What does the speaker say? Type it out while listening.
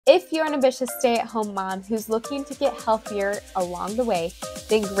If you're an ambitious stay-at-home mom who's looking to get healthier along the way,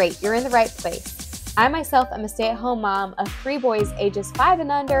 then great, you're in the right place. I myself am a stay-at-home mom of 3 boys ages 5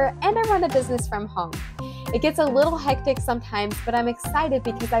 and under, and I run a business from home. It gets a little hectic sometimes, but I'm excited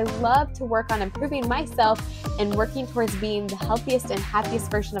because I love to work on improving myself and working towards being the healthiest and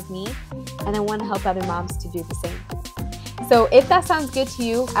happiest version of me, and I want to help other moms to do the same. So if that sounds good to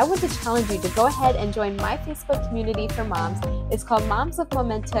you, I want to challenge you to go ahead and join my Facebook community for moms. It's called Moms of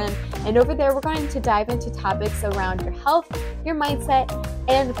Momentum, and over there we're going to dive into topics around your health, your mindset,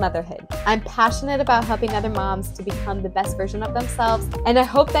 and motherhood. I'm passionate about helping other moms to become the best version of themselves, and I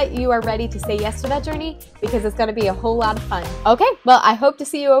hope that you are ready to say yes to that journey because it's going to be a whole lot of fun. Okay, well, I hope to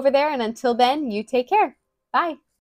see you over there, and until then, you take care. Bye.